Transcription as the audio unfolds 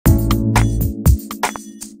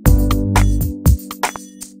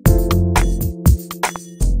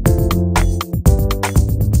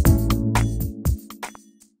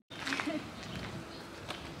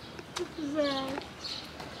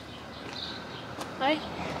아이,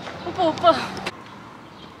 오빠.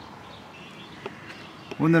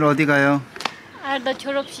 오늘 어디 가요? 아, 나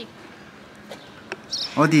졸업식.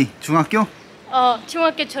 어디? 중학교?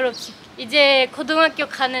 중학교 졸업식. 이제 고등학교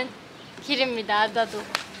가는 길입니다. 나도.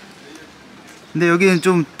 근데 여기는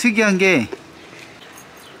좀 특이한 게,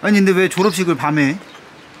 아니 근데 왜 졸업식을 밤에 해?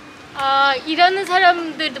 일하는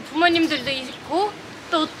사람들도 부모님들도 있고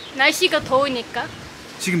또 날씨가 더우니까.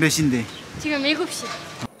 지금 몇 시인데? 지금 7시.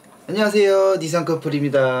 안녕하세요,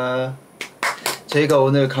 니상커플입니다. 저희가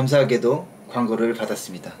오늘 감사하게도 광고를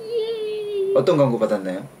받았습니다. 어떤 광고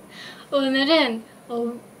받았나요? 오늘은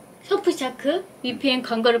서프샤크 VPN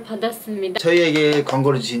광고를 받았습니다. 저희에게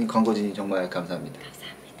광고를 주신 광고진이 정말 감사합니다.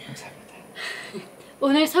 감사합니다.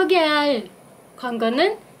 오늘 소개할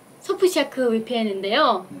광고는 서프샤크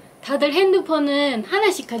VPN인데요. 다들 핸드폰은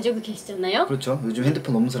하나씩 가지고 계시잖아요. 그렇죠. 요즘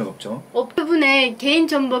핸드폰 없는 사람 없죠. 부분에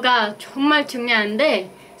개인정보가 정말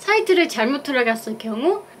중요한데 사이트를 잘못 들어갔을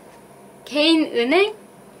경우 개인은행,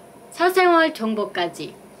 사생활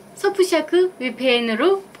정보까지 서프샤크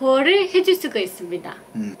VPN으로 보호를 해줄 수가 있습니다.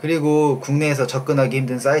 그리고 국내에서 접근하기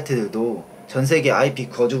힘든 사이트들도 전세계 IP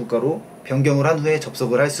거주국가로 변경을 한 후에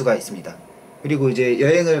접속을 할 수가 있습니다. 그리고 이제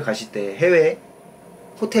여행을 가실 때 해외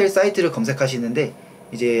호텔 사이트를 검색하시는데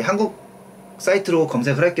이제 한국 사이트로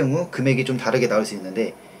검색을 할 경우 금액이 좀 다르게 나올 수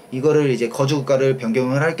있는데 이거를 이제 거주국가를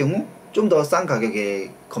변경을 할 경우 좀 더 싼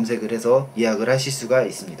가격에 검색을 해서 예약을 하실 수가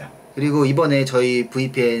있습니다. 그리고 이번에 저희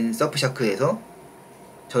VPN 서프샤크에서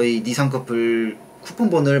저희 니상커플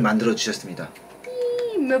쿠폰본을 만들어 주셨습니다.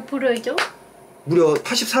 몇 프로죠? 무려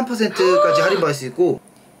 83%까지 할인받을 수 있고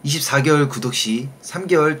 24개월 구독 시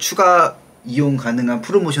 3개월 추가 이용 가능한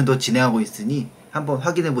프로모션도 진행하고 있으니 한번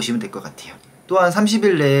확인해 보시면 될 것 같아요. 또한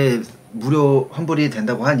 30일 내에 무료 환불이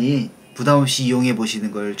된다고 하니 부담없이 이용해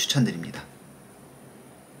보시는 걸 추천드립니다.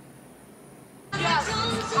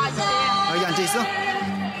 여기 앉아있어?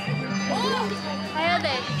 가야 돼.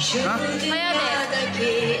 가야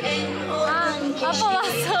돼. 아빠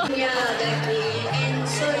왔어.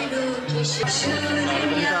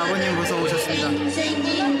 아버님 벌써 오셨습니다.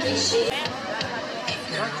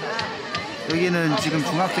 여기는 지금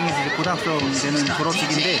중학생에서 고등학생 되는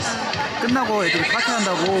졸업식인데 끝나고 애들이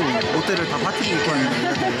파티한다고 옷들을 다 파티를 입고 왔는데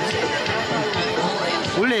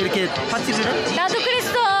원래 이렇게 파티를 해? 나도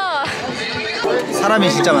그랬어.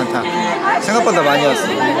 사람이 진짜 많다. 생각보다 많이 왔어.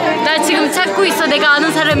 나 지금 찾고 있어. 내가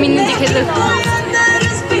아는 사람 있는지 계속.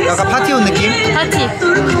 약간 파티 온 느낌? 파티.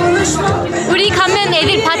 우리 가면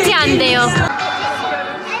애들 파티 안 돼요.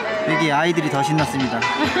 여기 아이들이 더 신났습니다.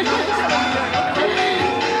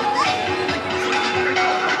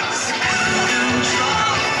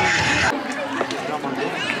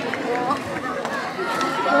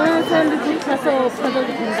 원하는 사람들 가서 받아도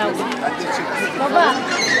된다고. 봐봐.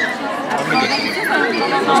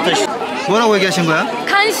 뭐라고 얘기하신 거야?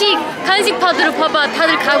 간식 받으러 봐봐.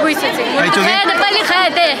 다들 가고 있어 지금. 우리 이쪽에? 가야 돼. 빨리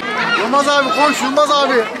가야 돼. Yılmaz abi koş Yılmaz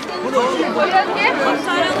abi.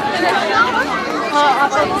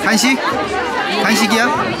 간식? 간식이야?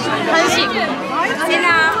 간식.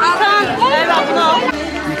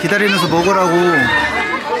 기다리면서 먹으라고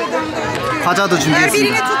과자도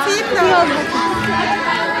준비했습니다.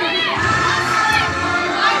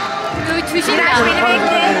 여기 주신다.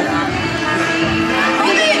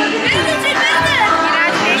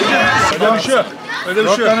 Öyle bir şey. Öyle bir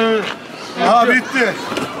şey. Ha bitti.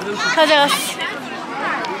 가져갔어.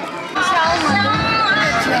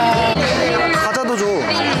 과자도 줘.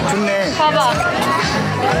 좋네. 봐봐.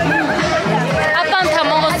 아빠는 다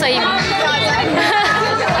먹었어 이미.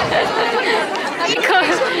 이거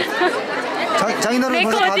장인어른 내거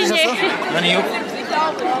벌써 어디니? 받으셨어? 아니요.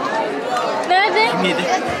 nerede?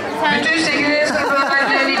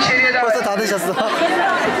 벌써 다 드셨어.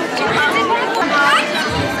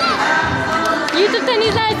 YouTube'dan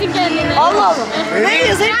izlersin kendini. Allah Allah. Ne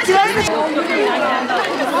diyorsun? Hep kirazda.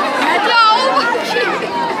 Ya o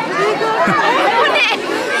bu ne?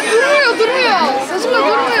 Durmuyor. Saçma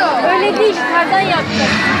durmuyor. Öyle değil, kardan yaptım.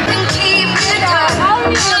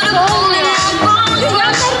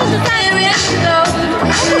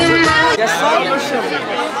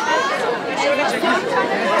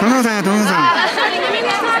 동영상이야, 동영상.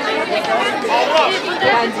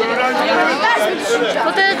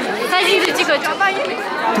 foto 사진도 찍어줘.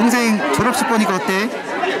 동생 졸업식 보니까 어때?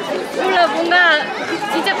 몰라, 뭔가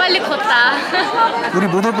진짜 빨리 컸다. 우리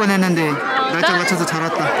못 올 뻔했는데 날짜 맞춰서 잘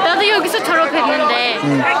왔다. 나도 여기서 졸업했는데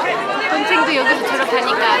동생도 여기서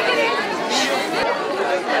졸업하니까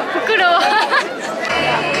부끄러워.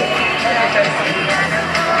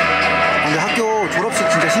 근데 학교 졸업식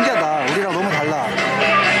진짜 신기하다. 우리랑 너무 달라.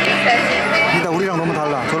 그러니까 우리랑 너무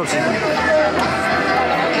달라, 졸업식이.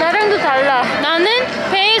 나랑도 달라. 나는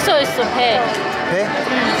있어, 배. 배?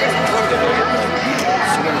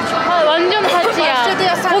 아, 완전 파티야.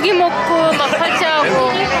 고기 먹고 막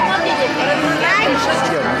파티하고.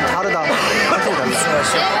 다르다. 확실히 달라.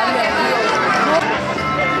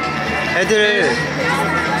 애들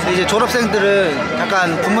이제 졸업생들은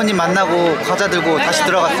약간 부모님 만나고 과자 들고 다시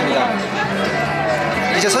들어갔습니다.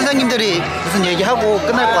 이제 선생님들이 무슨 얘기하고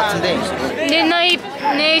끝날 것 같은데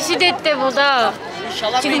내 시대 때보다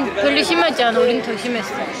지금 별로 심하지 않아. 우린 더 심했어.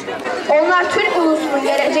 Onlar Türk ulusunun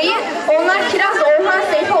geleceği, onlar Kiraz Orman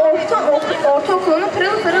Seyfi Ortaokulu'nun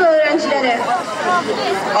pırıl pırıl öğrencileri.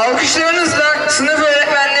 Alkışlarınızla sınıf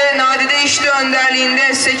öğretmenleri Nadide İşli önderliğinde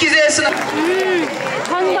 8E sınıf...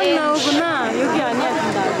 관광 나오구나. 여기 아니야,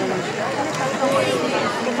 근데.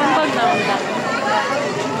 관광 나온다.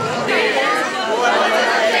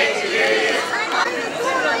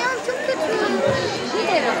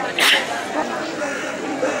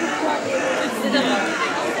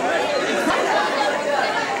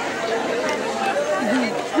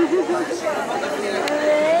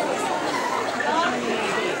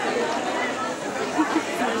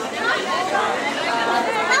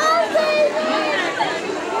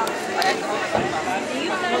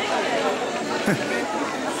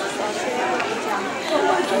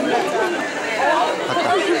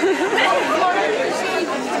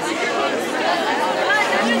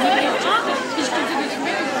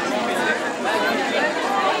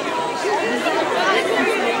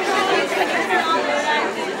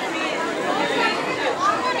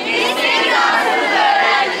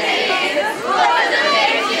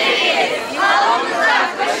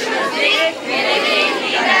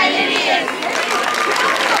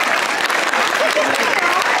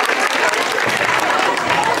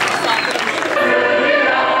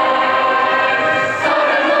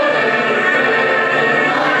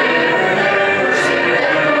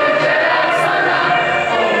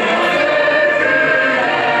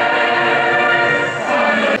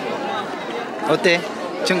 어때?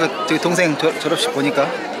 지금 저기 동생 졸업식 보니까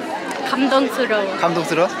감동스러워.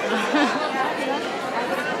 감동스러워?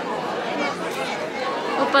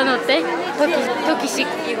 오빠는 어때? 터키식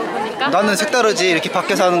이거 보니까? 나는 색다르지. 이렇게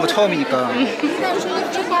밖에서 하는 거 처음이니까.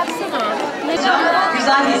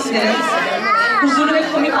 Güzel hisleriniz, huzurlu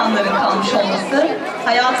ve komik anların kalmış olması,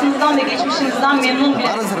 hayatınızdan ve geçmişinizden memnun bir...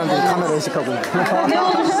 다른 사람들이 카메라 의식하고 Ne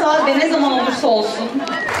olursa ve ne zaman olursa olsun.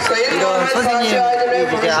 이런 선생님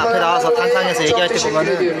이제 앞에 나와서 단상에서 얘기할 때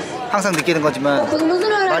보면은 항상 느끼는 거지만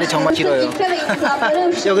말이 정말 길어요.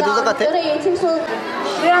 여기도 똑같아?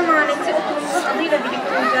 Bu emaneti okulumuzun adıyla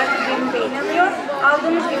birlikte mücadelemize inanıyor.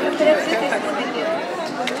 Aldığımız gibi müfredesi teslim ediyor.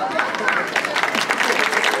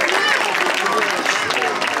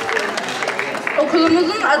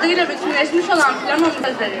 Okulumuzun adıyla bütünleşmiş olan planımızı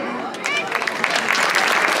hazırlıyor.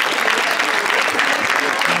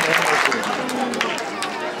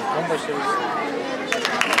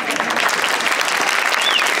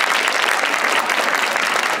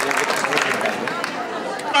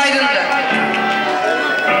 Aydın'da.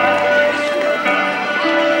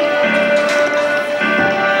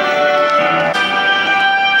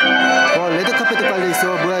 와 레드카펫도 깔려있어.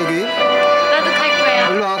 뭐야 여기? 나도 갈 거야.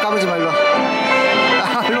 일로와. 까불지 마. 일로와.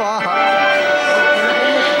 일로와.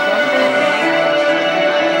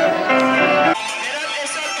 Berat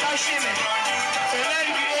Esat Taşdemir, Ömer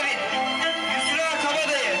Gülevin, Yusra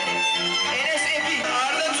Kabadayı, Enes Epik,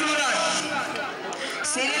 Arda Turan,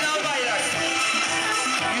 Selin Albayrak,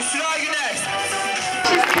 Yusra Güner.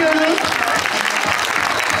 İstiyoruz.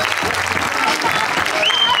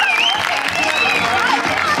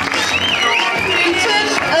 Bütün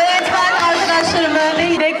öğretmen arkadaşlarımı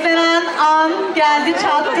beklenen an geldi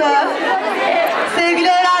çattı. Sevgili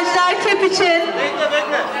öğrenciler, KEP için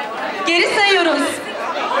geri sayıyoruz.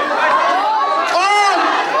 10,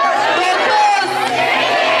 9,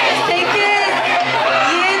 8,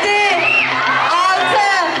 7, 6,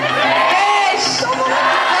 5, 4, 3,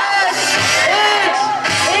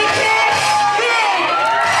 2,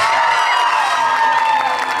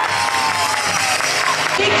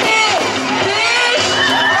 1. 2, 1.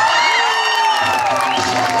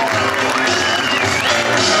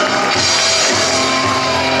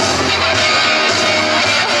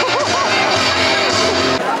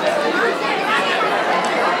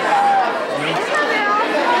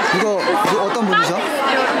 이거 어떤 분이셔?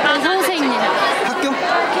 선생님. 학교?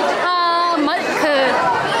 그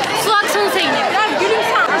수학 선생님.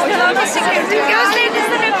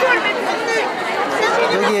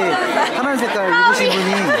 여기 파란 색깔 입으신 분이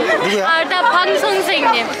누구야? 알다 방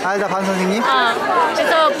선생님. 알다 반 선생님?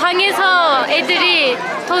 그래서 방에서 애들이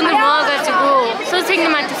돈을 모아가지고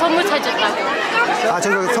선생님한테 선물 사줬다고. 아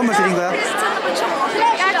저거 선물 드린 거야?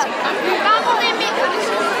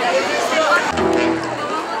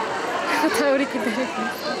 다 우리 기다리고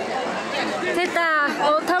됐다.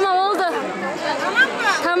 tamam oldu.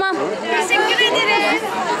 tamam.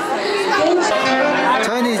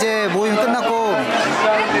 저희는 이제 모임 끝났고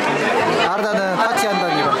아르다는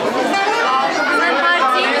파티한답니다.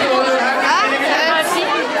 파티?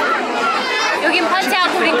 여긴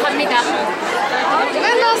파티하고 우린 갑니다.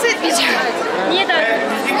 Ben dans etmeyeceğim. Niye de?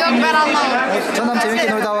 Yok ben anlamam. 전남 재밌게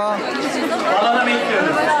놀다 와.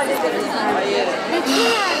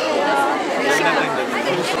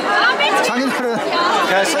 장인들은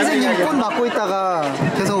선생님 꽃 맡고 있다가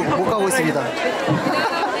계속 못 가고 있습니다.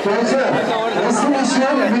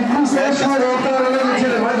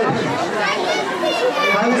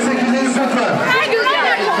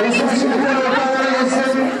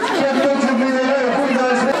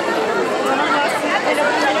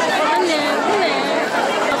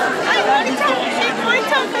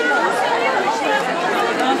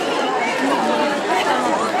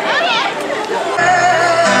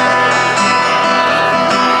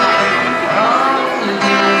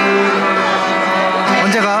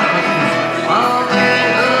 언제 가?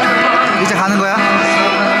 이제 가는 거야?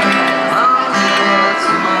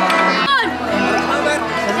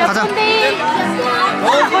 가자.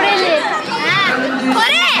 고래를.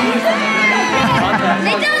 고래!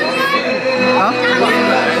 어?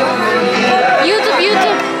 유튜브.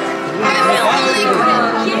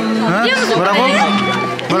 응? 뭐라고?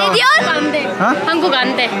 뭐라고? 안 돼. 어? 한국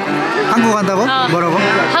안 돼. 한국 간다고? 뭐라고?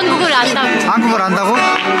 한국을 안다고. 한국을 안다고?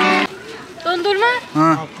 돈 돌마?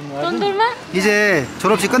 돈 돌마? 이제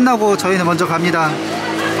졸업식 끝나고 저희는 먼저 갑니다.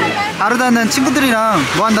 아르다는 친구들이랑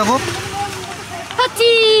뭐 한다고?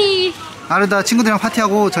 파티. 아르다 친구들이랑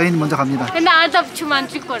파티하고 저희는 먼저 갑니다. 근데 아르다 춤 안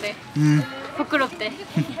출 거래. 부끄럽대.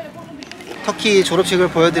 터키 졸업식을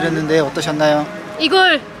보여드렸는데 어떠셨나요?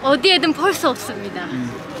 이걸 어디에든 볼 수 없습니다.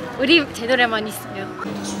 우리 제도에만 있어요.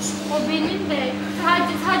 benim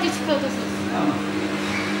sadece çikolatası.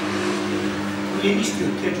 Bu yeni istiyor,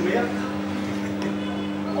 tecrübe yap.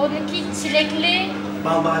 Onunki çilekli.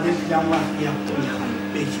 Bal badem falan var, yaptım ya.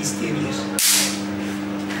 Belki isteyebilir.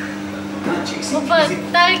 Ne yapacaksın? Baba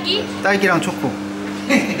딸기. 딸기랑 초코.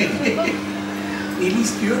 Neli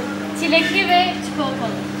istiyor? çilekli ve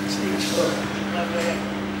çikolatalı.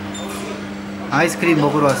 아이스크림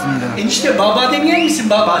먹으러 왔습니다. Enişte bal badem yer misin?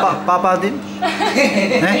 Bal badem. 빠바딘?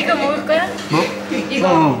 네? 이거 먹을 거야? 뭐?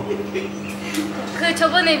 이거. 그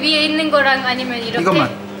저번에 위에 있는 거랑 아니면 이렇게?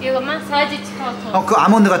 이것만? sadece çikolata. 그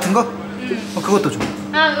아몬드 같은 거? 그것도 줘.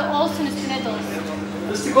 olsun üstüne de olsun.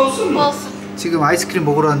 Fıstık olsun mu? olsun. 지금 아이스크림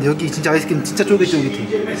먹으러 왔는데 여기 진짜 아이스크림 진짜 쫄깃쫄깃해.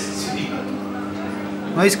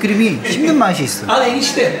 아이스크림이 씹는 맛이 있어. Al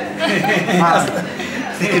enişte. 아,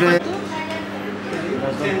 그래.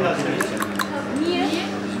 Niye?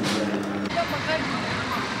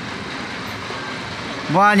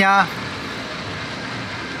 뭐하냐?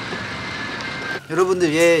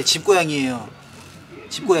 여러분들 얘 집고양이에요.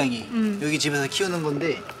 집고양이. 여기 집에서 키우는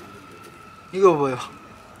건데 이거 봐요.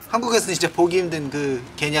 한국에서 진짜 보기 힘든 그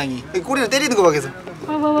개냥이. 여기 꼬리를 때리는 거 봐 계속.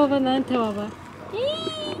 봐봐 나한테 와봐.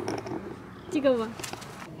 찍어봐.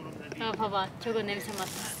 봐봐 저거 냄새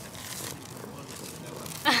맡아.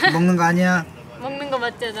 먹는 거 아니야? 먹는 거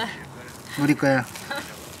맞잖아. 우리 거야.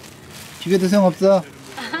 비벼도 소용없어.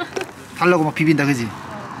 달라고 막 비빈다 그지?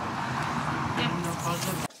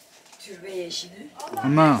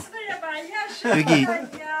 엄마 여기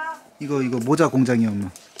이거 모자 공장이야 엄마.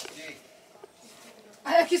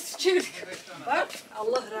 Ayaküstü çevirdik. Bak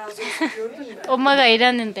Allah razı olsun gördün mü? 엄마가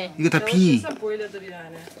일하는데. 이거 다 비. Böyledir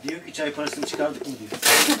yani. Diyor ki çay parasını çıkardık mı diyor.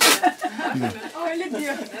 Öyle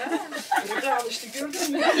diyor. Burada alıştı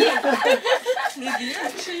gördün mü? Ne diyor?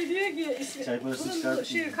 Şey diyor ki Çay parasını çıkardık mı?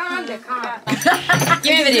 şey Kaan de Kaan.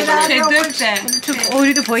 Kime vereyim? Şey dök de. 좀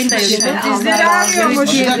오리도 보인다 여기서. Dizleri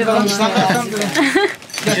ağrıyormuş.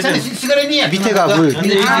 밑에가 물,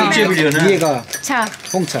 위에가 자.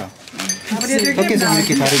 홍차. 밖에서 이렇게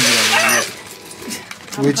다릅니다.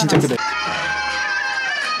 왜 진짜 그래?